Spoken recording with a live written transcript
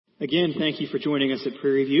Again, thank you for joining us at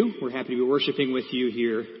Prairie View. We're happy to be worshiping with you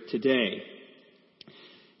here today.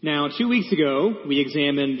 Now, 2 weeks ago, we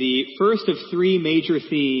examined the first of three major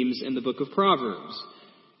themes in the book of Proverbs.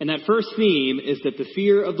 And that first theme is that the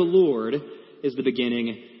fear of the Lord is the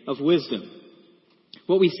beginning of wisdom.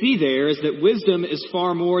 What we see there is that wisdom is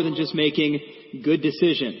far more than just making good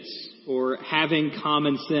decisions or having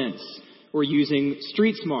common sense or using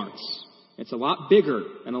street smarts. It's a lot bigger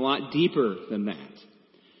and a lot deeper than that.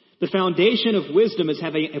 The foundation of wisdom is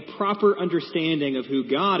having a proper understanding of who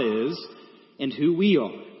God is and who we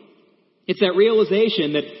are. It's that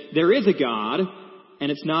realization that there is a God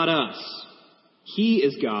and it's not us. He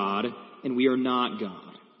is God and we are not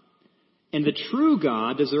God. And the true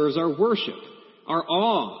God deserves our worship, our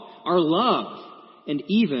awe, our love, and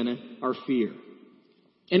even our fear.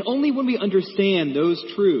 And only when we understand those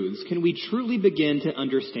truths can we truly begin to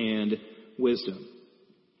understand wisdom.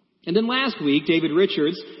 And then last week, David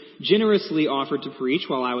Richards generously offered to preach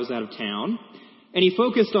while I was out of town, and he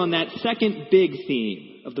focused on that second big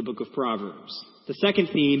theme of the book of Proverbs. The second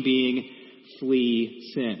theme being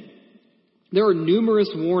flee sin. There are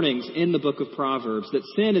numerous warnings in the book of Proverbs that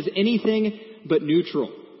sin is anything but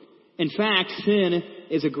neutral. In fact, sin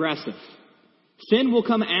is aggressive. Sin will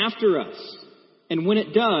come after us. And when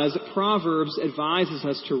it does, Proverbs advises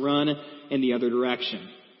us to run in the other direction.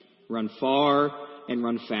 Run far and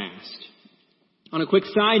run fast. On a quick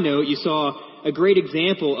side note, you saw a great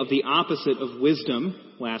example of the opposite of wisdom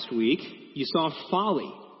last week. You saw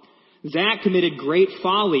folly. Zach committed great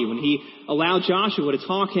folly when he allowed Joshua to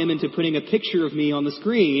talk him into putting a picture of me on the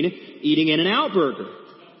screen eating In-N-Out Burger.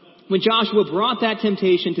 When Joshua brought that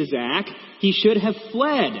temptation to Zach, he should have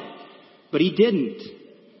fled, but he didn't.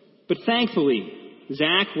 But thankfully,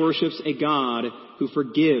 Zach worships a God who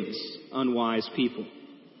forgives unwise people.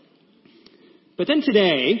 But then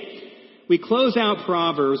today, we close out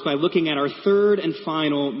Proverbs by looking at our third and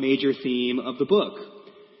final major theme of the book.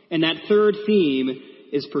 And that third theme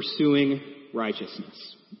is pursuing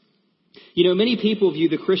righteousness. You know, many people view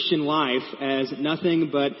the Christian life as nothing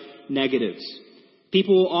but negatives.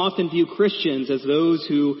 People often view Christians as those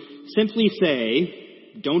who simply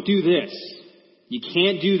say, don't do this. You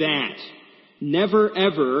can't do that. Never,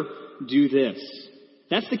 ever do this.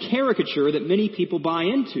 That's the caricature that many people buy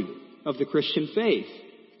into of the Christian faith.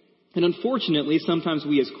 And unfortunately, sometimes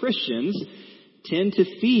we as Christians tend to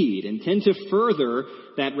feed and tend to further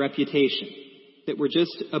that reputation, that we're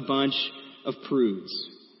just a bunch of prudes,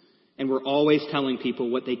 and we're always telling people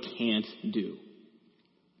what they can't do.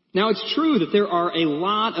 Now, it's true that there are a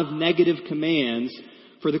lot of negative commands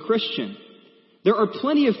for the Christian. There are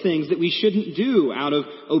plenty of things that we shouldn't do out of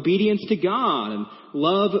obedience to God and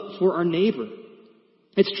love for our neighbor.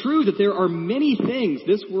 It's true that there are many things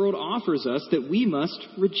this world offers us that we must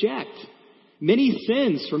reject. Many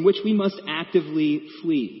sins from which we must actively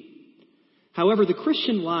flee. However, the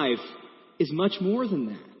Christian life is much more than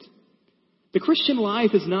that. The Christian life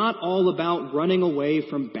is not all about running away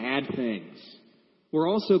from bad things. We're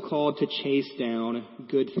also called to chase down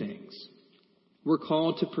good things. We're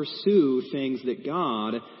called to pursue things that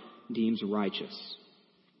God deems righteous.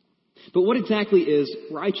 But what exactly is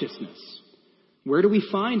righteousness? Where do we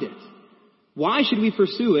find it? Why should we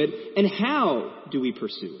pursue it? And how do we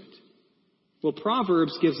pursue it? Well,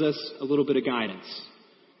 Proverbs gives us a little bit of guidance.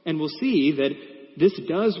 And we'll see that this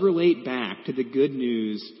does relate back to the good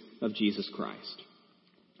news of Jesus Christ.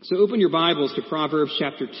 So open your Bibles to Proverbs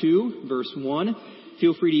chapter 2, verse 1.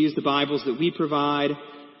 Feel free to use the Bibles that we provide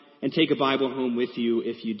and take a Bible home with you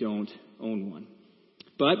if you don't own one.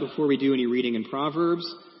 But before we do any reading in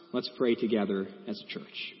Proverbs, let's pray together as a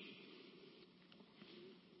church.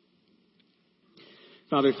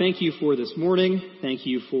 Father, thank you for this morning. Thank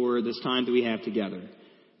you for this time that we have together.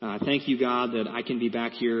 Thank you, God, that I can be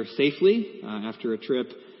back here safely after a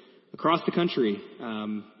trip across the country.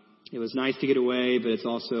 It was nice to get away, but it's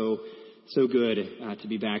also so good to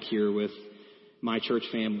be back here with my church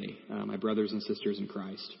family, my brothers and sisters in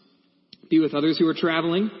Christ. Be with others who are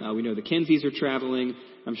traveling. We know the Kinseys are traveling.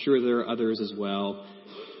 I'm sure there are others as well.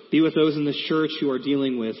 Be with those in this church who are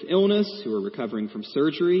dealing with illness, who are recovering from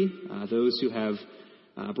surgery, those who have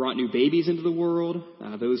brought new babies into the world,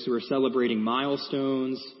 those who are celebrating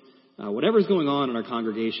milestones, whatever's going on in our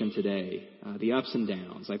congregation today, the ups and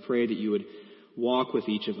downs. I pray that you would walk with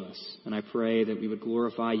each of us, and I pray that we would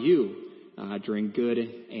glorify you during good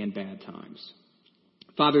and bad times.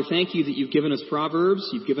 Father, thank you that you've given us Proverbs.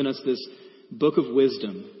 You've given us this book of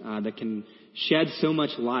wisdom that can shed so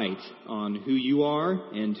much light on who you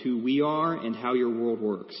are and who we are and how your world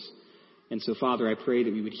works. And so, Father, I pray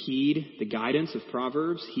that we would heed the guidance of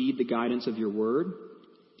Proverbs, heed the guidance of your word.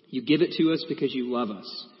 You give it to us because you love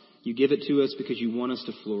us. You give it to us because you want us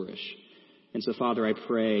to flourish. And so, Father, I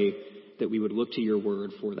pray that we would look to your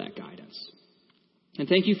word for that guidance. And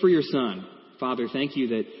thank you for your Son. Father, thank you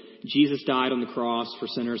that Jesus died on the cross for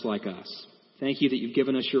sinners like us. Thank you that you've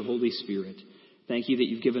given us your Holy Spirit. Thank you that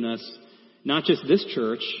you've given us not just this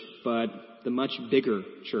church, but the much bigger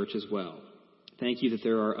church as well. Thank you that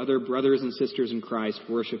there are other brothers and sisters in Christ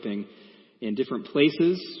worshiping in different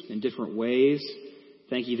places, in different ways.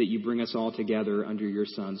 Thank you that you bring us all together under your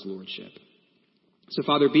Son's lordship. So,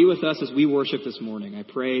 Father, be with us as we worship this morning. I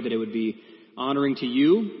pray that it would be honoring to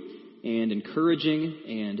you and encouraging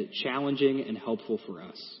and challenging and helpful for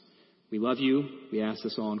us. We love you. We ask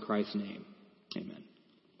this all in Christ's name. Amen.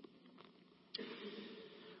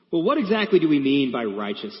 Well, what exactly do we mean by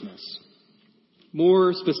righteousness?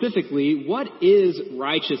 More specifically, what is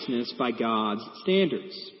righteousness by God's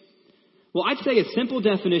standards? Well, I'd say a simple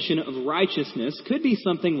definition of righteousness could be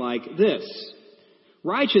something like this.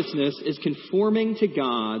 Righteousness is conforming to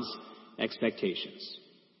God's expectations.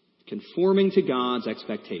 Conforming to God's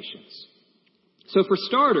expectations. So for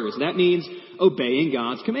starters, that means obeying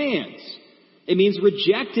God's commands. It means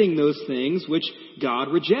rejecting those things which God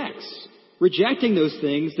rejects. Rejecting those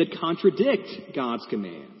things that contradict God's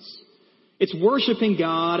commands. It's worshiping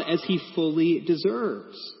God as he fully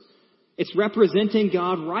deserves. It's representing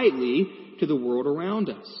God rightly to the world around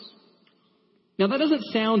us. Now that doesn't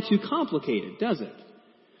sound too complicated, does it?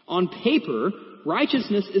 On paper,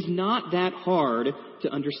 righteousness is not that hard to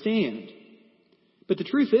understand. But the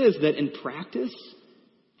truth is that in practice,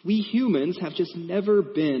 we humans have just never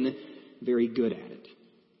been very good at it.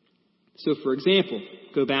 So for example,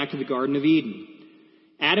 go back to the Garden of Eden.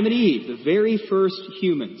 Adam and Eve, the very first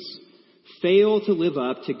humans, fail to live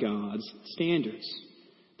up to God's standards.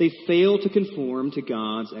 They fail to conform to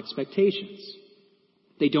God's expectations.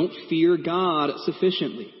 They don't fear God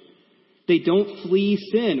sufficiently. They don't flee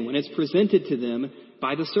sin when it's presented to them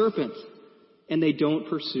by the serpent. And they don't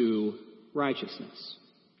pursue righteousness.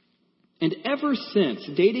 And ever since,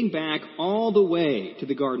 dating back all the way to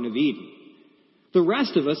the Garden of Eden, the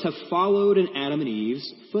rest of us have followed in Adam and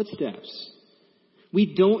Eve's footsteps.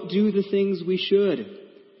 We don't do the things we should.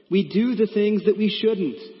 We do the things that we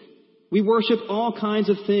shouldn't. We worship all kinds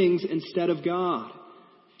of things instead of God.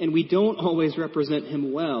 And we don't always represent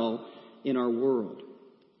him well in our world.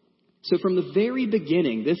 So from the very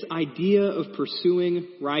beginning, this idea of pursuing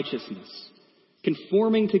righteousness,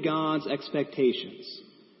 conforming to God's expectations,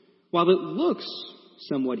 while it looks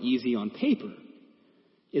somewhat easy on paper,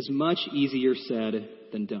 is much easier said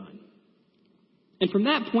than done. And from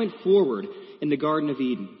that point forward in the Garden of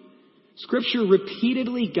Eden, Scripture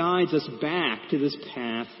repeatedly guides us back to this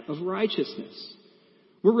path of righteousness.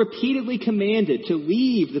 We're repeatedly commanded to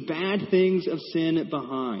leave the bad things of sin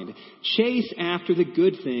behind, chase after the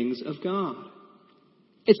good things of God.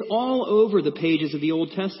 It's all over the pages of the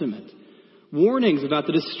Old Testament. Warnings about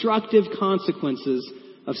the destructive consequences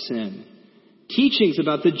of sin. Teachings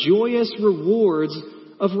about the joyous rewards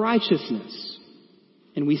of righteousness.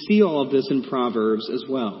 And we see all of this in Proverbs as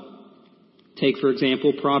well. Take, for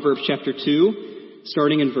example, Proverbs chapter 2,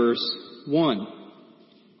 starting in verse 1.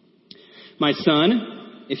 My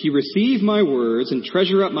son, if you receive my words and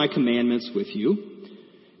treasure up my commandments with you,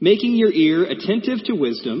 making your ear attentive to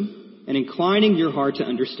wisdom and inclining your heart to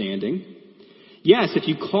understanding, yes, if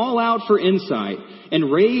you call out for insight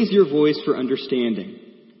and raise your voice for understanding,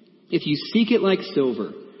 if you seek it like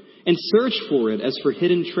silver and search for it as for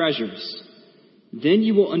hidden treasures, then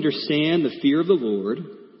you will understand the fear of the Lord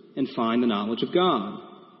and find the knowledge of God.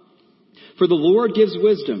 For the Lord gives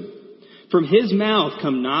wisdom. From his mouth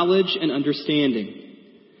come knowledge and understanding.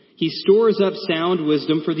 He stores up sound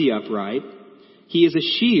wisdom for the upright. He is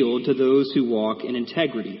a shield to those who walk in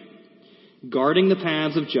integrity, guarding the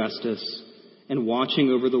paths of justice and watching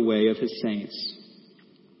over the way of his saints.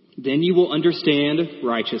 Then you will understand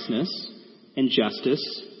righteousness and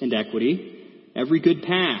justice and equity, every good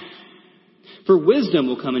path. For wisdom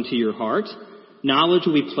will come into your heart. Knowledge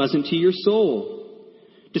will be pleasant to your soul.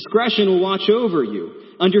 Discretion will watch over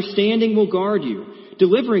you. Understanding will guard you,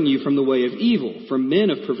 delivering you from the way of evil, from men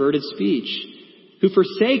of perverted speech, who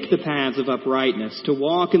forsake the paths of uprightness to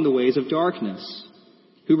walk in the ways of darkness,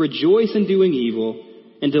 who rejoice in doing evil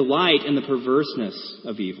and delight in the perverseness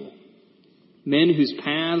of evil. Men whose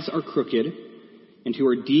paths are crooked and who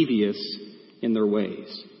are devious in their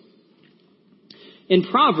ways. In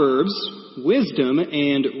Proverbs, wisdom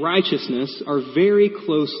and righteousness are very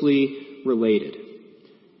closely related.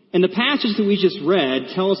 And the passage that we just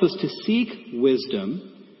read tells us to seek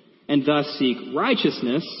wisdom and thus seek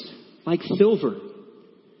righteousness like silver.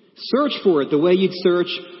 Search for it the way you'd search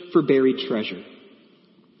for buried treasure.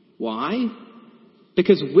 Why?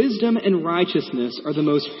 Because wisdom and righteousness are the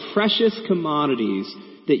most precious commodities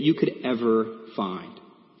that you could ever find.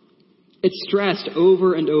 It's stressed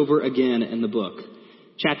over and over again in the book.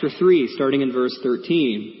 Chapter 3, starting in verse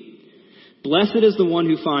 13. Blessed is the one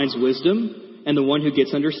who finds wisdom and the one who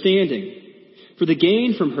gets understanding. For the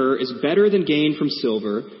gain from her is better than gain from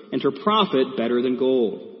silver, and her profit better than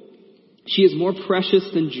gold. She is more precious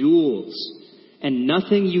than jewels, and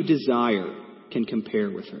nothing you desire can compare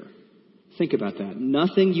with her. Think about that.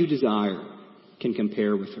 Nothing you desire can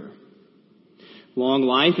compare with her. Long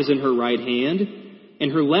life is in her right hand,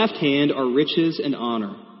 and her left hand are riches and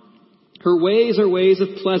honor. Her ways are ways of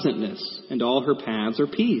pleasantness, and all her paths are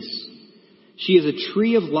peace. She is a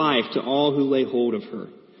tree of life to all who lay hold of her.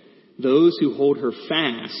 Those who hold her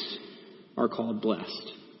fast are called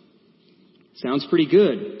blessed. Sounds pretty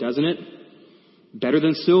good, doesn't it? Better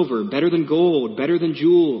than silver, better than gold, better than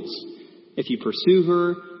jewels. If you pursue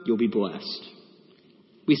her, you'll be blessed.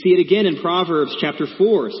 We see it again in Proverbs chapter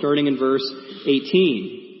 4, starting in verse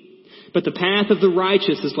 18. But the path of the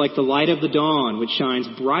righteous is like the light of the dawn, which shines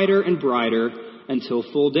brighter and brighter until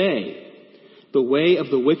full day. The way of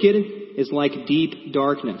the wicked is like deep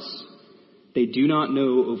darkness. They do not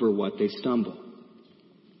know over what they stumble.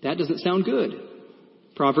 That doesn't sound good.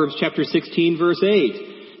 Proverbs chapter 16, verse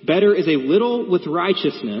 8. Better is a little with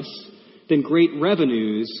righteousness than great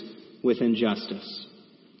revenues with injustice.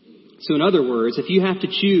 So in other words, if you have to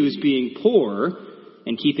choose being poor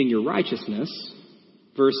and keeping your righteousness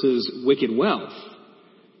versus wicked wealth,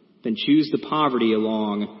 then choose the poverty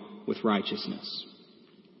along with righteousness.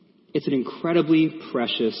 It's an incredibly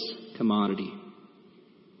precious commodity.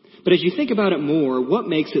 But as you think about it more, what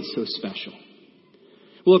makes it so special?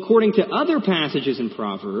 Well, according to other passages in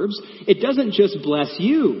Proverbs, it doesn't just bless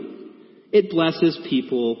you. It blesses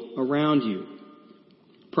people around you.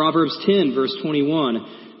 Proverbs 10, verse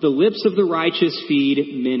 21, the lips of the righteous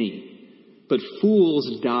feed many, but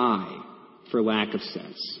fools die for lack of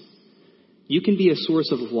sense. You can be a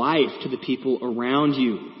source of life to the people around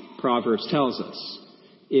you, Proverbs tells us,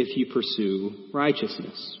 if you pursue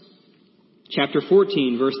righteousness. Chapter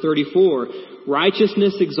 14, verse 34,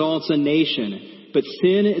 righteousness exalts a nation, but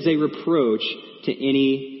sin is a reproach to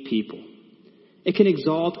any people. It can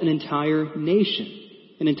exalt an entire nation,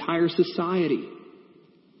 an entire society.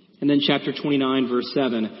 And then chapter 29, verse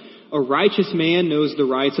 7, a righteous man knows the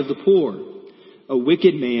rights of the poor. A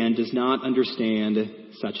wicked man does not understand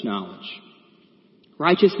such knowledge.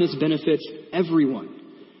 Righteousness benefits everyone,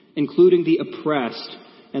 including the oppressed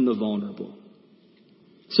and the vulnerable.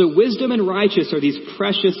 So wisdom and righteousness are these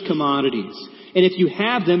precious commodities. And if you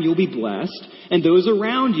have them, you'll be blessed, and those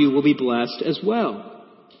around you will be blessed as well.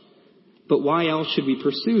 But why else should we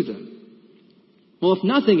pursue them? Well, if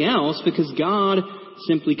nothing else, because God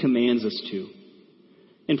simply commands us to.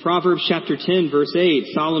 In Proverbs chapter 10, verse 8,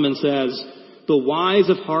 Solomon says, the wise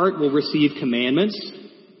of heart will receive commandments,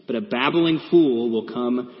 but a babbling fool will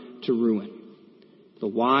come to ruin. The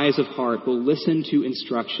wise of heart will listen to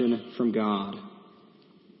instruction from God.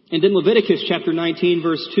 And in Leviticus chapter 19,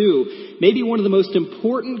 verse 2, maybe one of the most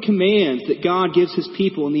important commands that God gives his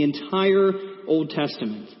people in the entire Old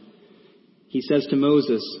Testament. He says to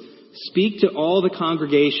Moses, speak to all the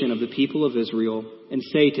congregation of the people of Israel and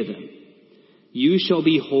say to them, you shall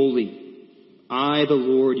be holy. I, the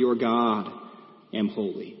Lord your God, am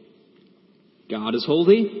holy. God is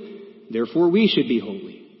holy, therefore we should be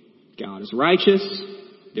holy. God is righteous,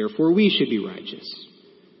 therefore we should be righteous.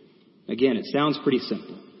 Again, it sounds pretty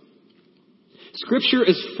simple. Scripture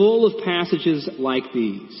is full of passages like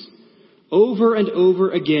these. Over and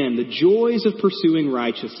over again, the joys of pursuing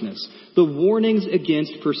righteousness, the warnings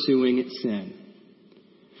against pursuing sin.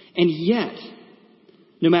 And yet,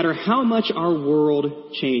 no matter how much our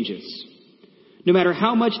world changes, no matter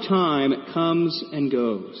how much time comes and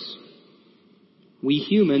goes, we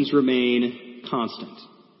humans remain constant.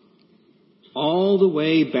 All the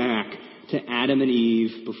way back to Adam and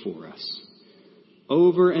Eve before us.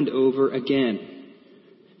 Over and over again,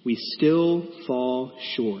 we still fall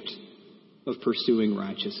short of pursuing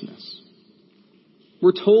righteousness.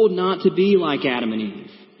 We're told not to be like Adam and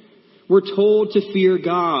Eve. We're told to fear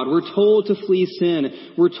God. We're told to flee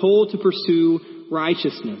sin. We're told to pursue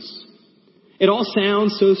righteousness. It all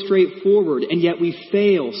sounds so straightforward, and yet we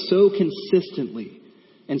fail so consistently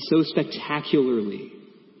and so spectacularly.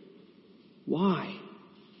 Why?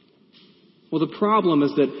 Well, the problem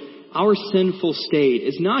is that our sinful state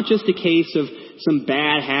is not just a case of some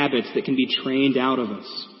bad habits that can be trained out of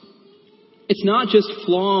us. It's not just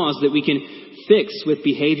flaws that we can fix with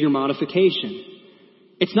behavior modification.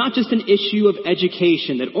 It's not just an issue of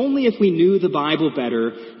education that only if we knew the Bible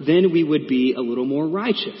better, then we would be a little more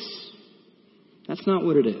righteous. That's not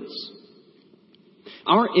what it is.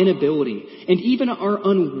 Our inability and even our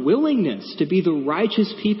unwillingness to be the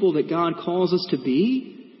righteous people that God calls us to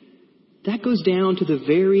be, that goes down to the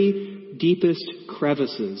very deepest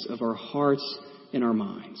crevices of our hearts and our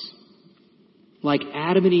minds. Like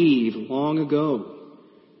Adam and Eve long ago,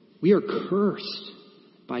 we are cursed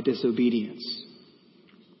by disobedience.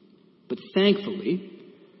 But thankfully,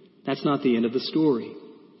 that's not the end of the story.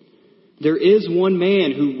 There is one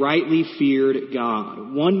man who rightly feared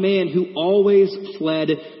God. One man who always fled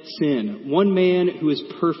sin. One man who is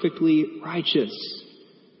perfectly righteous.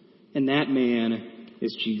 And that man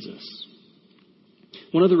is Jesus.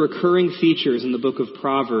 One of the recurring features in the book of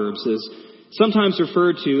Proverbs is sometimes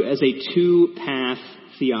referred to as a two-path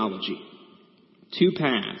theology. Two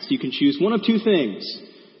paths. You can choose one of two things.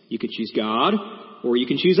 You can choose God, or you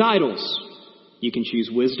can choose idols. You can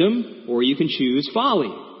choose wisdom, or you can choose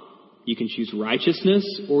folly. You can choose righteousness,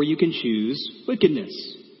 or you can choose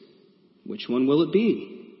wickedness. Which one will it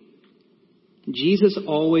be? Jesus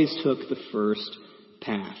always took the first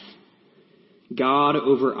path. God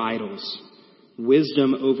over idols.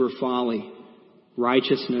 Wisdom over folly.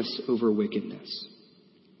 Righteousness over wickedness.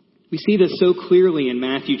 We see this so clearly in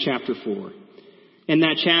Matthew chapter 4. In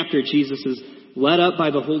that chapter, Jesus is led up by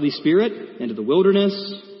the Holy Spirit into the wilderness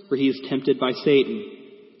where he is tempted by Satan.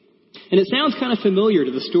 And it sounds kind of familiar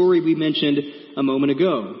to the story we mentioned a moment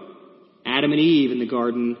ago. Adam and Eve in the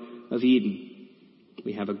Garden of Eden.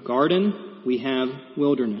 We have a garden, we have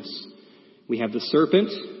wilderness. We have the serpent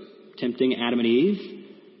tempting Adam and Eve,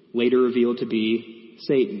 later revealed to be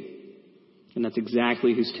Satan. And that's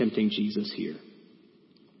exactly who's tempting Jesus here.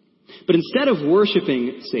 But instead of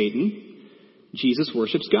worshiping Satan, Jesus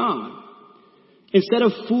worships God. Instead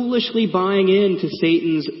of foolishly buying into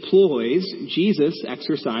Satan's ploys, Jesus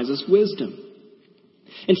exercises wisdom.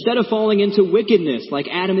 Instead of falling into wickedness like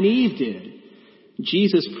Adam and Eve did,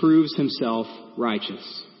 Jesus proves himself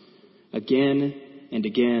righteous. Again and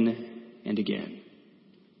again and again.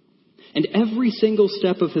 And every single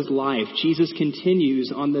step of his life, Jesus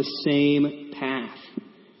continues on the same path.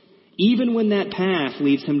 Even when that path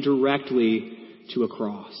leads him directly to a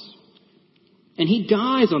cross. And he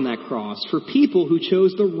dies on that cross for people who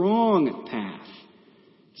chose the wrong path.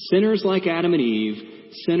 Sinners like Adam and Eve,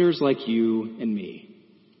 sinners like you and me.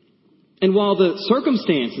 And while the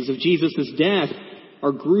circumstances of Jesus' death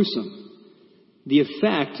are gruesome, the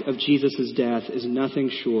effect of Jesus' death is nothing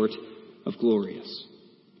short of glorious.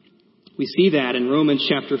 We see that in Romans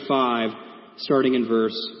chapter 5, starting in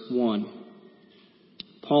verse 1.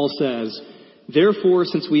 Paul says, "Therefore,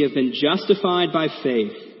 since we have been justified by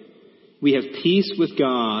faith, we have peace with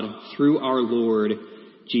God through our Lord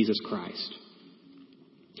Jesus Christ."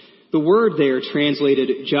 The word there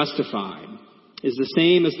translated justified is the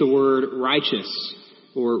same as the word righteous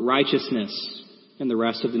or righteousness in the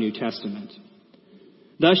rest of the New Testament.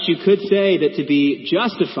 Thus you could say that to be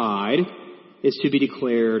justified is to be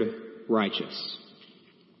declared righteous.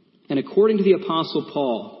 And according to the Apostle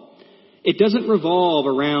Paul, it doesn't revolve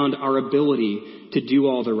around our ability to do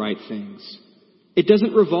all the right things. It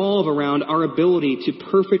doesn't revolve around our ability to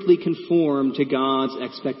perfectly conform to God's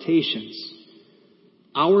expectations.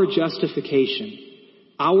 Our justification,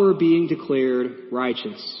 our being declared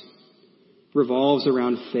righteous, revolves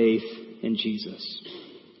around faith in Jesus.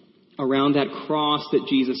 Around that cross that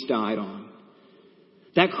Jesus died on.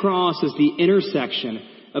 That cross is the intersection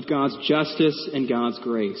of God's justice and God's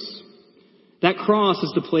grace. That cross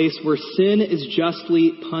is the place where sin is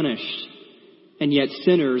justly punished, and yet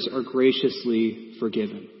sinners are graciously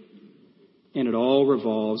forgiven. And it all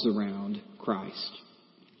revolves around Christ.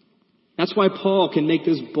 That's why Paul can make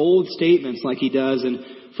those bold statements like he does in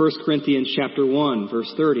 1 Corinthians chapter 1,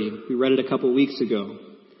 verse 30. We read it a couple weeks ago.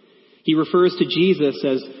 He refers to Jesus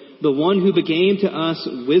as the one who became to us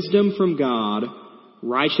wisdom from God,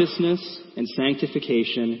 righteousness and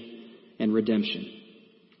sanctification and redemption.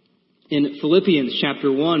 In Philippians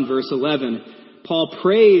chapter 1, verse 11, Paul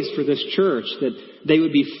prays for this church that they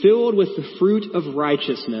would be filled with the fruit of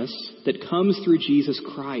righteousness that comes through Jesus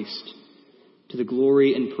Christ to the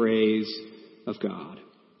glory and praise of God.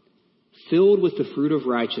 Filled with the fruit of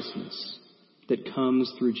righteousness that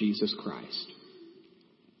comes through Jesus Christ.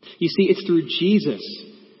 You see, it's through Jesus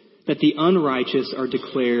that the unrighteous are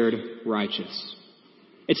declared righteous.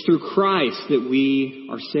 It's through Christ that we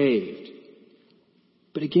are saved.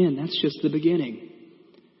 But again, that's just the beginning.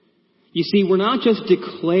 You see, we're not just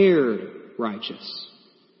declared righteous.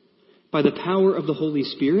 By the power of the Holy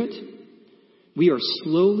Spirit, we are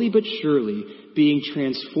slowly but surely being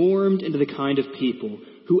transformed into the kind of people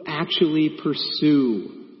who actually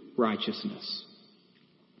pursue righteousness.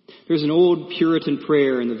 There's an old Puritan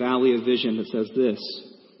prayer in the Valley of Vision that says this: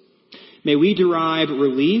 "May we derive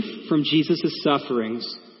relief from Jesus' sufferings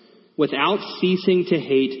without ceasing to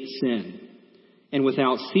hate sin and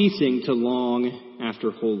without ceasing to long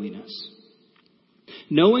after holiness."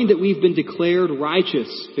 Knowing that we've been declared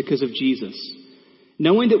righteous because of Jesus,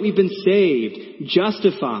 knowing that we've been saved,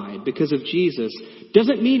 justified because of Jesus,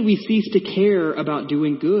 doesn't mean we cease to care about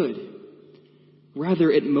doing good.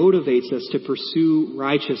 Rather, it motivates us to pursue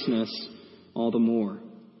righteousness all the more.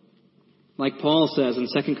 Like Paul says in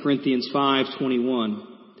 2 Corinthians 5:21,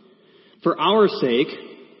 "For our sake,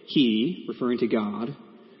 he," referring to God,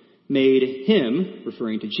 "made him,"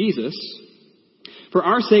 referring to Jesus, "for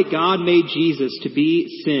our sake God made Jesus to be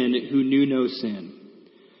sin who knew no sin,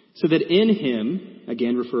 so that in him,"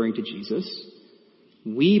 again referring to Jesus,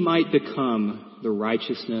 "we might become the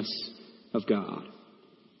righteousness of God."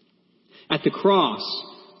 At the cross,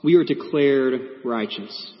 we are declared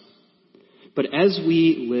righteous. But as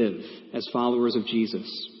we live as followers of Jesus,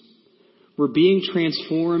 we're being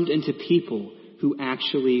transformed into people who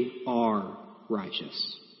actually are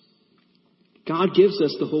righteous. God gives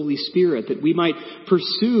us the Holy Spirit that we might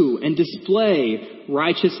pursue and display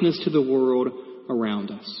righteousness to the world around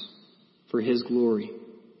us for his glory.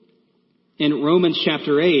 In Romans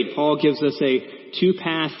chapter 8, Paul gives us a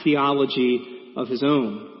two-path theology of his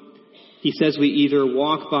own. He says we either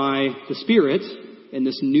walk by the Spirit in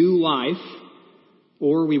this new life,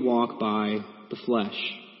 or we walk by the flesh.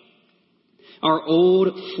 Our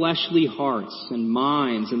old fleshly hearts and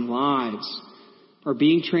minds and lives are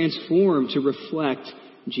being transformed to reflect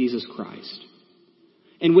Jesus Christ.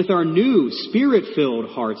 And with our new Spirit-filled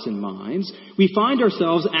hearts and minds, we find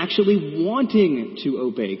ourselves actually wanting to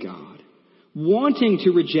obey God, wanting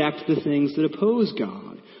to reject the things that oppose God,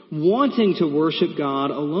 wanting to worship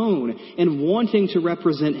God alone, and wanting to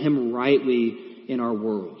represent him rightly in our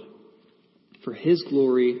world for his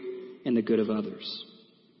glory and the good of others.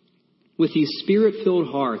 With these Spirit-filled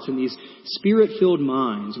hearts and these Spirit-filled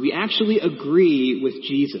minds, we actually agree with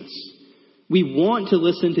Jesus. We want to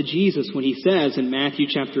listen to Jesus when he says in Matthew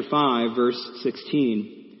chapter 5, verse 16,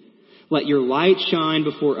 "Let your light shine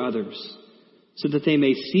before others, so that they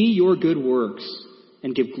may see your good works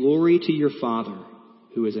and give glory to your Father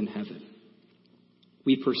who is in heaven."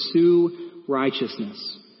 We pursue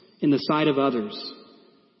righteousness in the sight of others,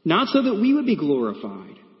 not so that we would be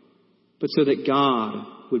glorified, but so that God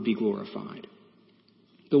would be glorified.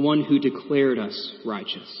 The one who declared us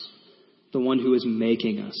righteous, the one who is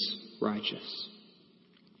making us righteous.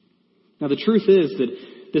 Now, the truth is that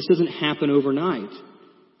this doesn't happen overnight,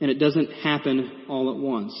 and it doesn't happen all at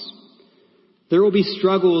once. There will be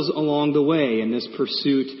struggles along the way in this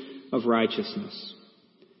pursuit of righteousness.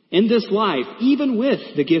 In this life, even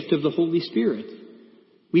with the gift of the Holy Spirit,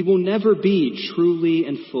 we will never be truly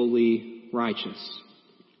and fully righteous.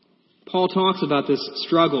 Paul talks about this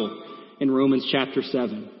struggle in Romans chapter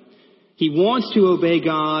 7. He wants to obey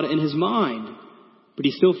God in his mind, but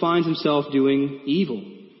he still finds himself doing evil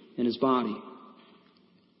in his body.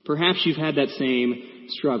 Perhaps you've had that same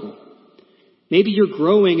struggle. Maybe you're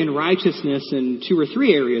growing in righteousness in 2 or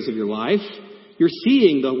 3 areas of your life. You're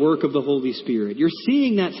seeing the work of the Holy Spirit. You're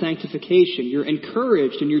seeing that sanctification. You're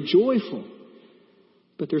encouraged and you're joyful.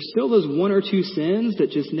 But there's still those 1 or 2 sins that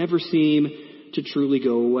just never seem to truly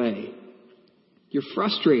go away. You're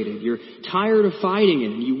frustrated. You're tired of fighting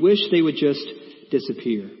it, and you wish they would just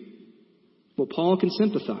disappear. Well, Paul can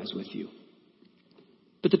sympathize with you.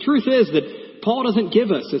 But the truth is that Paul doesn't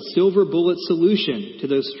give us a silver bullet solution to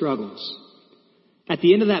those struggles. At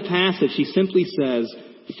the end of that passage, he simply says,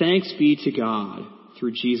 "Thanks be to God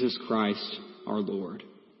through Jesus Christ our Lord."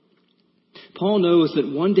 Paul knows that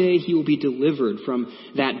one day he will be delivered from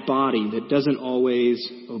that body that doesn't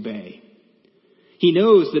always obey. He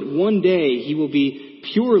knows that one day he will be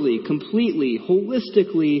purely, completely,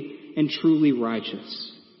 holistically, and truly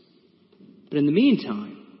righteous. But in the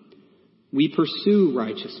meantime, we pursue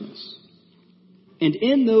righteousness. And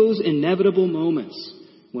in those inevitable moments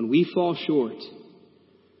when we fall short,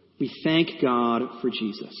 we thank God for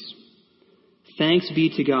Jesus. Thanks be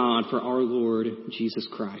to God for our Lord Jesus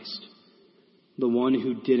Christ, the one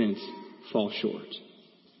who didn't fall short.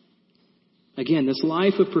 Again, this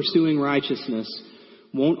life of pursuing righteousness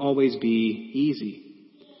won't always be easy.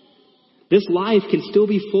 This life can still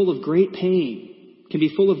be full of great pain, can be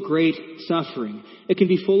full of great suffering. It can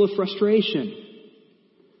be full of frustration,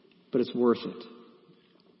 but it's worth it.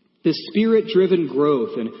 This Spirit-driven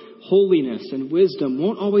growth and holiness and wisdom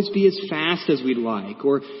won't always be as fast as we'd like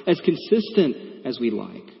or as consistent as we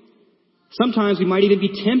like. Sometimes we might even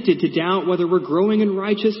be tempted to doubt whether we're growing in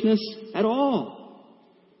righteousness at all.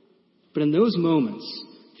 But in those moments,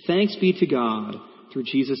 Thanks be to God through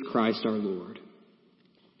Jesus Christ our Lord.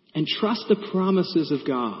 And trust the promises of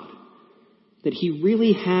God, that he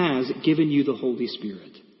really has given you the Holy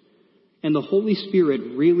Spirit. And the Holy Spirit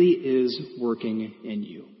really is working in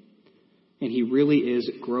you. And he really is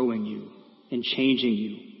growing you and changing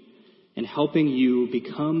you and helping you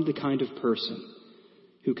become the kind of person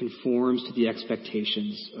who conforms to the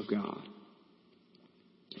expectations of God.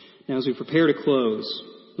 Now, as we prepare to close,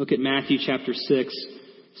 look at Matthew chapter 6,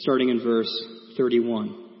 starting in verse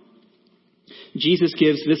 31. Jesus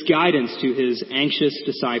gives this guidance to his anxious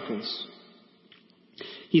disciples.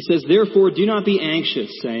 He says, "Therefore, do not be anxious,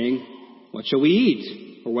 saying, 'What shall we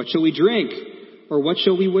eat? Or what shall we drink? Or what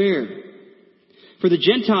shall we wear?' For the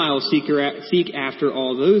Gentiles seek after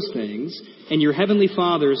all those things, and your heavenly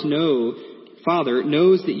Father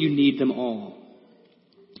knows that you need them all.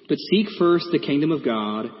 But seek first the kingdom of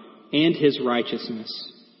God and his righteousness,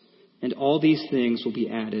 and all these things will be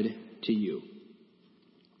added to you."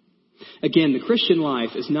 Again, the Christian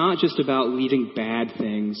life is not just about leaving bad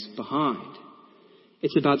things behind.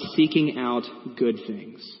 It's about seeking out good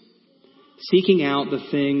things. Seeking out the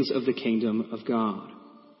things of the kingdom of God.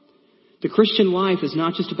 The Christian life is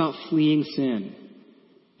not just about fleeing sin.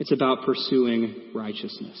 It's about pursuing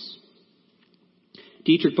righteousness.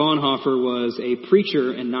 Dietrich Bonhoeffer was a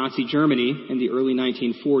preacher in Nazi Germany in the early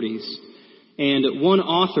 1940s. And one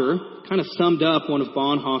author kind of summed up one of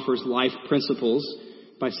Bonhoeffer's life principles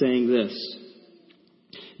by saying this: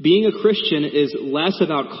 "Being a Christian is less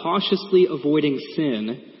about cautiously avoiding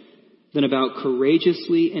sin than about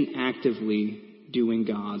courageously and actively doing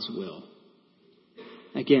God's will."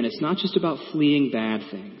 Again, it's not just about fleeing bad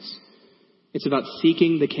things. It's about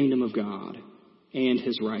seeking the kingdom of God and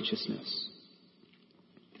his righteousness.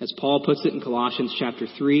 As Paul puts it in Colossians chapter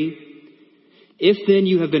 3, "If then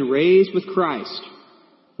you have been raised with Christ,"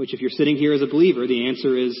 which if you're sitting here as a believer, the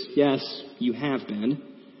answer is yes, you have been.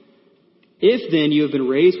 "If then you have been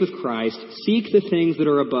raised with Christ, seek the things that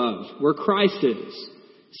are above, where Christ is,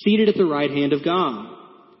 seated at the right hand of God.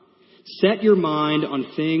 Set your mind on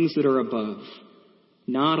things that are above,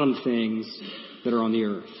 not on things that are on the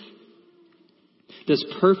earth." This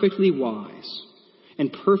perfectly wise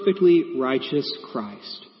and perfectly righteous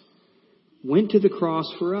Christ went to the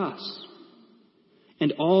cross for us,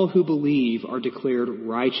 and all who believe are declared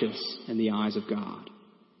righteous in the eyes of God.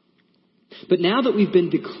 But now that we've been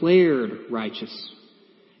declared righteous,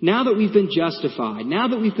 now that we've been justified, now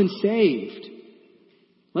that we've been saved,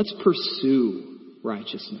 let's pursue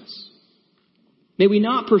righteousness. May we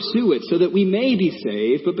not pursue it so that we may be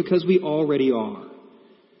saved, but because we already are.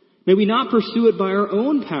 May we not pursue it by our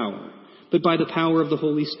own power, but by the power of the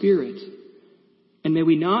Holy Spirit. And may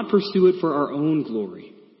we not pursue it for our own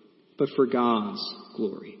glory, but for God's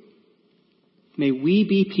glory. May we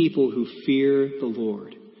be people who fear the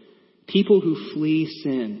Lord, people who flee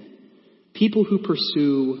sin, people who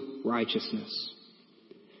pursue righteousness.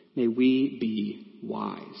 May we be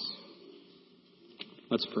wise.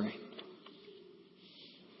 Let's pray.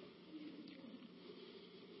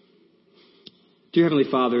 Dear Heavenly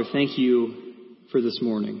Father, thank you for this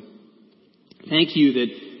morning. Thank you that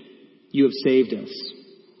you have saved us.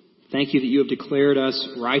 Thank you that you have declared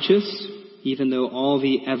us righteous, even though all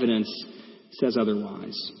the evidence says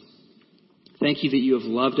otherwise. Thank you that you have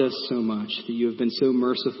loved us so much, that you have been so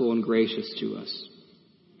merciful and gracious to us.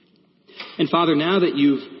 And Father, now that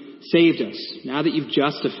you've saved us, now that you've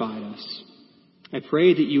justified us, I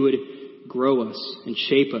pray that you would grow us and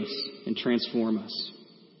shape us and transform us.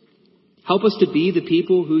 Help us to be the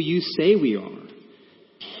people who you say we are.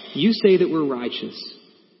 You say that we're righteous.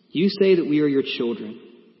 You say that we are your children.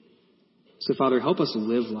 So, Father, help us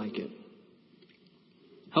live like it.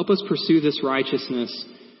 Help us pursue this righteousness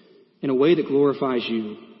in a way that glorifies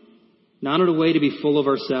you, not in a way to be full of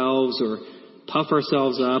ourselves or puff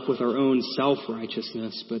ourselves up with our own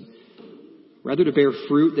self-righteousness, but rather to bear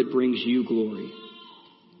fruit that brings you glory.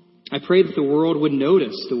 I pray that the world would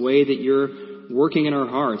notice the way that you're working in our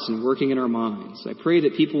hearts and working in our minds. I pray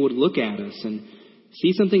that people would look at us and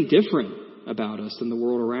see something different about us than the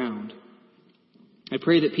world around. I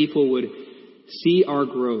pray that people would see our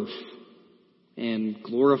growth and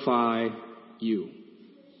glorify you.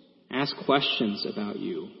 Ask questions about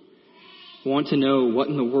you. Want to know what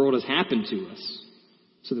in the world has happened to us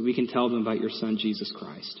so that we can tell them about your Son, Jesus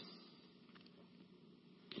Christ.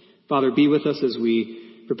 Father, be with us as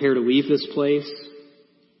we prepare to leave this place.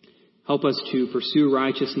 Help us to pursue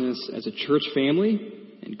righteousness as a church family,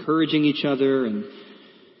 encouraging each other and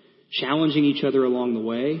challenging each other along the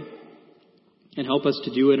way. And help us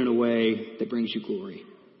to do it in a way that brings you glory.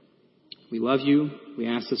 We love you. We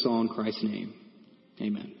ask this all in Christ's name.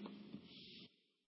 Amen.